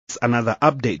another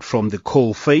update from the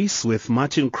coal face with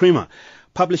Martin Creamer,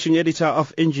 publishing editor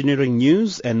of Engineering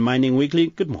News and Mining Weekly.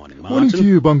 Good morning, Martin. Morning to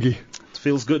you, Bongi. It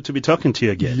feels good to be talking to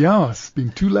you again. Yeah, it's been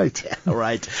too late. All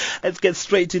right, let's get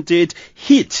straight into it.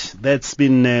 Heat that's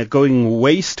been going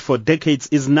waste for decades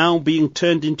is now being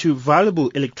turned into valuable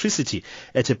electricity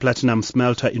at a platinum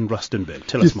smelter in Rustenburg.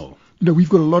 Tell us more. You know, we've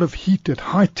got a lot of heat at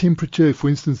high temperature. For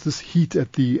instance, this heat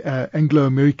at the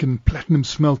Anglo-American platinum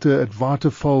smelter at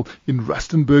Waterval in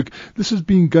Rustenburg. This has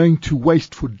been going to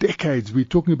waste for decades. We're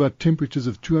talking about temperatures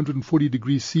of 240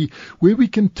 degrees C, where we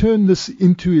can turn this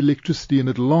into electricity. And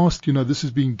at last, you know, this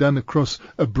is being done across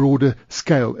a broader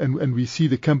scale. And we see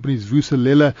the companies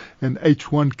Vuselela and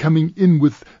H1 coming in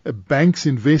with banks,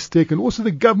 Investec, and also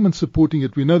the government supporting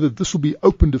it. We know that this will be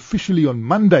opened officially on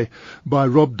Monday by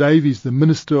Rob Davies, the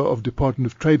Minister of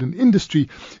Department of Trade and Industry,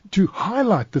 to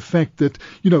highlight the fact that,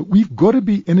 you know, we've got to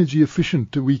be energy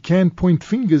efficient. We can point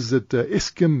fingers at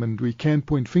Eskom and we can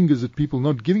point fingers at people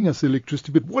not giving us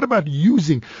electricity, but what about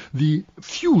using the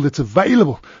fuel that's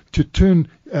available to turn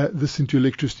this into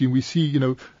electricity? And we see, you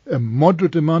know, a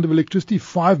moderate amount of electricity,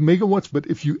 5 megawatts, but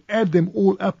if you add them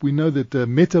all up, we know that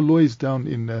Metalloys down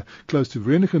in close to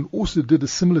Vereeniging also did a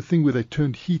similar thing where they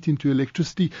turned heat into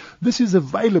electricity. This is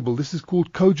available. This is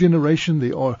called cogeneration.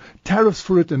 There are tariffs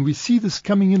for it, and we see this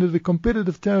coming in at a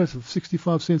competitive tariff of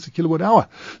 65 cents a kilowatt hour.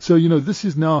 So, you know, this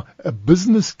is now a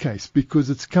business case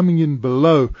because it's coming in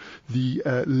below the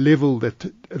level that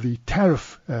the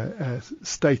tariff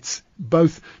states,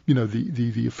 both, you know,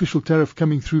 the official tariff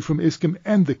coming through from Eskom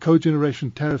and the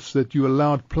cogeneration tariffs that you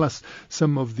allowed, plus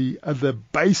some of the other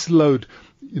base load,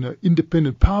 you know,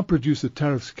 independent power producer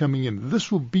tariffs coming in.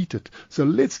 This will beat it. So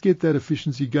let's get that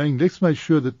efficiency going. Let's make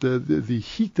sure that the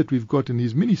heat that we've got in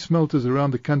these mini smelters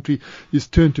around the country is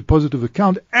turned to positive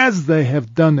account, as they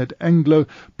have done at Anglo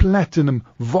Platinum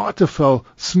Waterval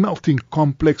Smelting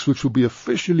Complex, which will be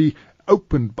officially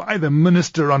opened by the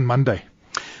minister on Monday.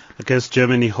 I guess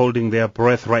Germany holding their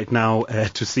breath right now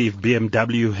to see if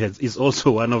BMW is also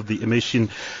one of the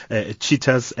emission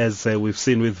cheaters, as we've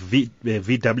seen with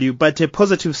VW. But a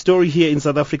positive story here in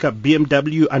South Africa,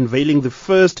 BMW unveiling the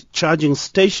first charging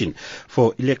station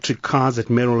for electric cars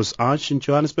at Melrose Arch in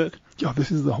Johannesburg. Yeah,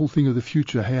 this is the whole thing of the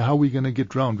future. Hey, how are we going to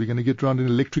get round? We're going to get round in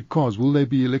electric cars. Will they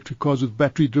be electric cars with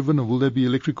battery driven, or will they be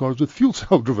electric cars with fuel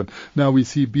cell driven? Now we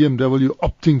see BMW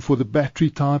opting for the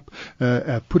battery type,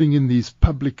 putting in these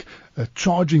public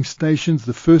charging stations,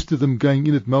 the first of them going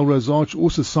in at Melrose Arch,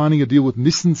 also signing a deal with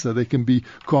Nissan so there can be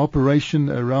cooperation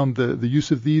around the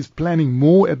use of these, planning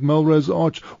more at Melrose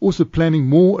Arch, also planning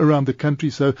more around the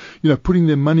country. So, you know, putting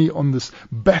their money on this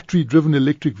battery driven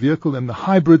electric vehicle and the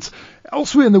hybrids.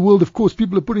 Elsewhere in the world, of course,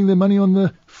 people are putting their money on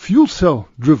the fuel cell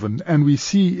driven, and we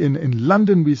see in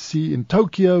London, we see in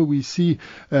Tokyo, we see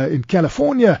in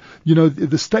California, you know,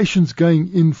 the stations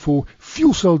going in for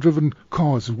fuel cell driven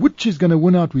cars. Which is going to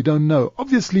win out, we don't know.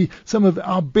 Obviously, some of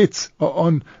our bets are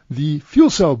on the fuel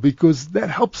cell because that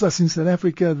helps us in South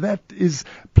Africa. That is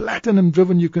platinum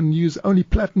driven. You can use only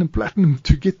platinum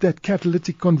to get that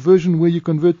catalytic conversion where you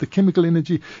convert the chemical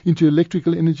energy into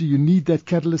electrical energy. You need that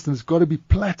catalyst, and it's got to be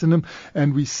platinum.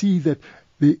 And we see that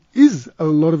there is a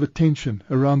lot of attention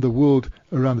around the world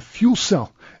around the fuel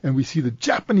cell. And we see the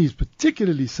Japanese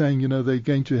particularly saying, you know, they're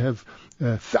going to have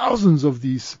thousands of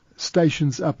these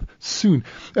stations up soon.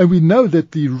 And we know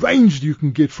that the range you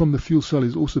can get from the fuel cell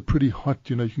is also pretty hot.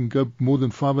 You know, you can go more than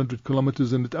 500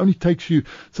 kilometers, and it only takes you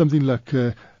something like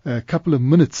a couple of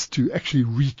minutes to actually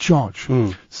recharge.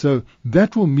 So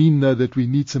that will mean, though, that we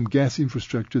need some gas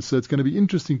infrastructure. So it's going to be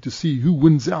interesting to see who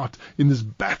wins out in this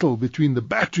battle between the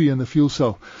battery and the fuel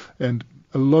cell. And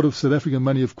a lot of South African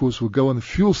money, of course, will go on the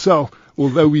fuel cell,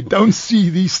 although we don't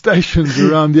see these stations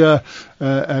around here.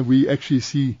 And we actually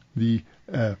see the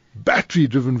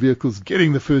battery-driven vehicles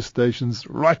getting the first stations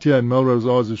right here in Melrose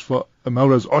Arch as far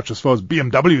as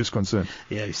BMW is concerned.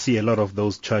 Yeah, you see a lot of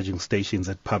those charging stations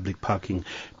at public parking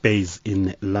bays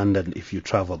in London if you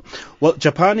travel. Well,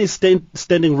 Japan is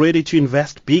standing ready to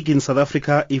invest big in South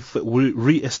Africa if we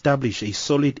re-establish a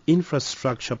solid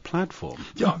infrastructure platform.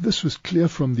 Yeah, this was clear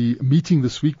from the meeting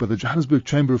this week by the Johannesburg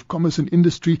Chamber of Commerce and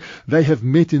Industry. They have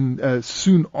met in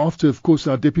soon after, of course,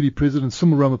 our Deputy President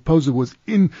Cyril Ramaphosa was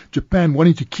in Japan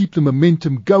wanting to keep the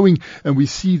momentum going, and we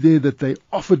see there that they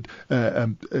offered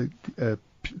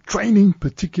training,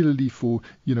 particularly for,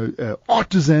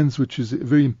 artisans, which is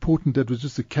very important. That was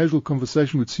just a casual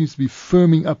conversation, which seems to be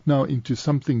firming up now into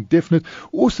something definite.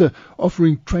 Also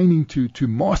offering training to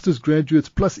master's graduates,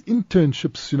 plus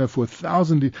internships, for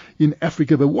 1,000 in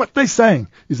Africa. But what they're saying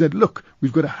is that, look,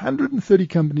 we've got 130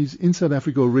 companies in South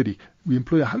Africa already. We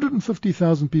employ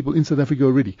 150,000 people in South Africa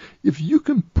already. If you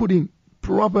can put in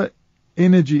proper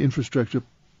energy infrastructure,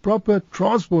 proper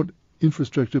transport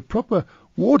infrastructure, proper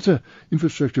water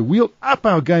infrastructure, we'll up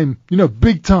our game,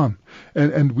 big time.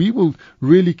 And we will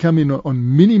really come in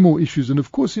on many more issues. And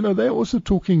of course, they're also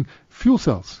talking fuel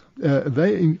cells.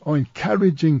 They are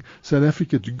encouraging South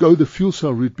Africa to go the fuel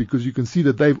cell route, because you can see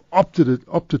that they've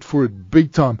opted for it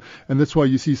big time. And that's why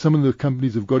you see some of the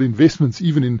companies have got investments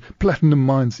even in platinum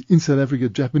mines in South Africa,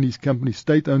 Japanese companies,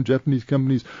 state-owned Japanese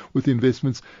companies with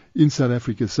investments in South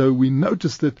Africa. So we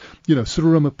noticed that,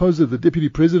 Cyril Ramaphosa, the deputy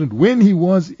president, when he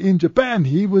was in Japan,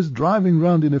 he was driving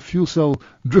around in a fuel cell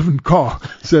driven car.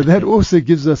 So that also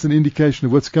gives us an indication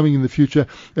of what's coming in the future.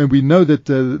 And we know that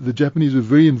the Japanese were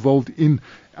very involved in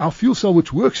our fuel cell,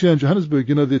 which works here in Johannesburg.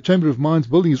 The Chamber of Mines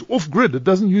building is off-grid. It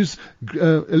doesn't use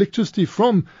electricity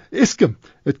from Eskom.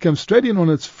 It comes straight in on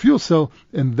its fuel cell,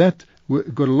 and that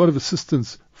got a lot of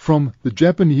assistance from the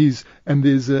Japanese. And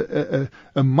there's a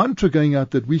mantra going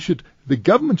out that the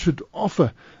government should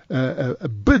offer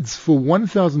bids for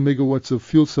 1,000 megawatts of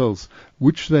fuel cells,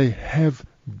 which they have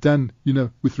done,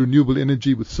 with renewable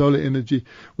energy, with solar energy,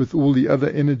 with all the other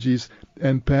energies,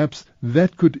 and perhaps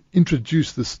that could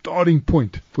introduce the starting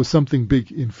point for something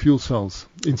big in fuel cells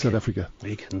in South Africa.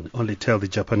 We can only tell the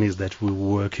Japanese that we're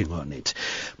working on it.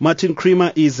 Martin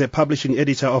Creamer is a publishing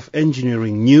editor of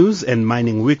Engineering News and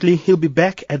Mining Weekly. He'll be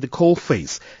back at the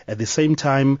coalface at the same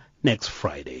time next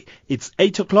Friday. It's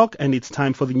 8 o'clock and it's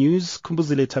time for the news.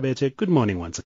 Kumbuzile Tabete, good morning once again.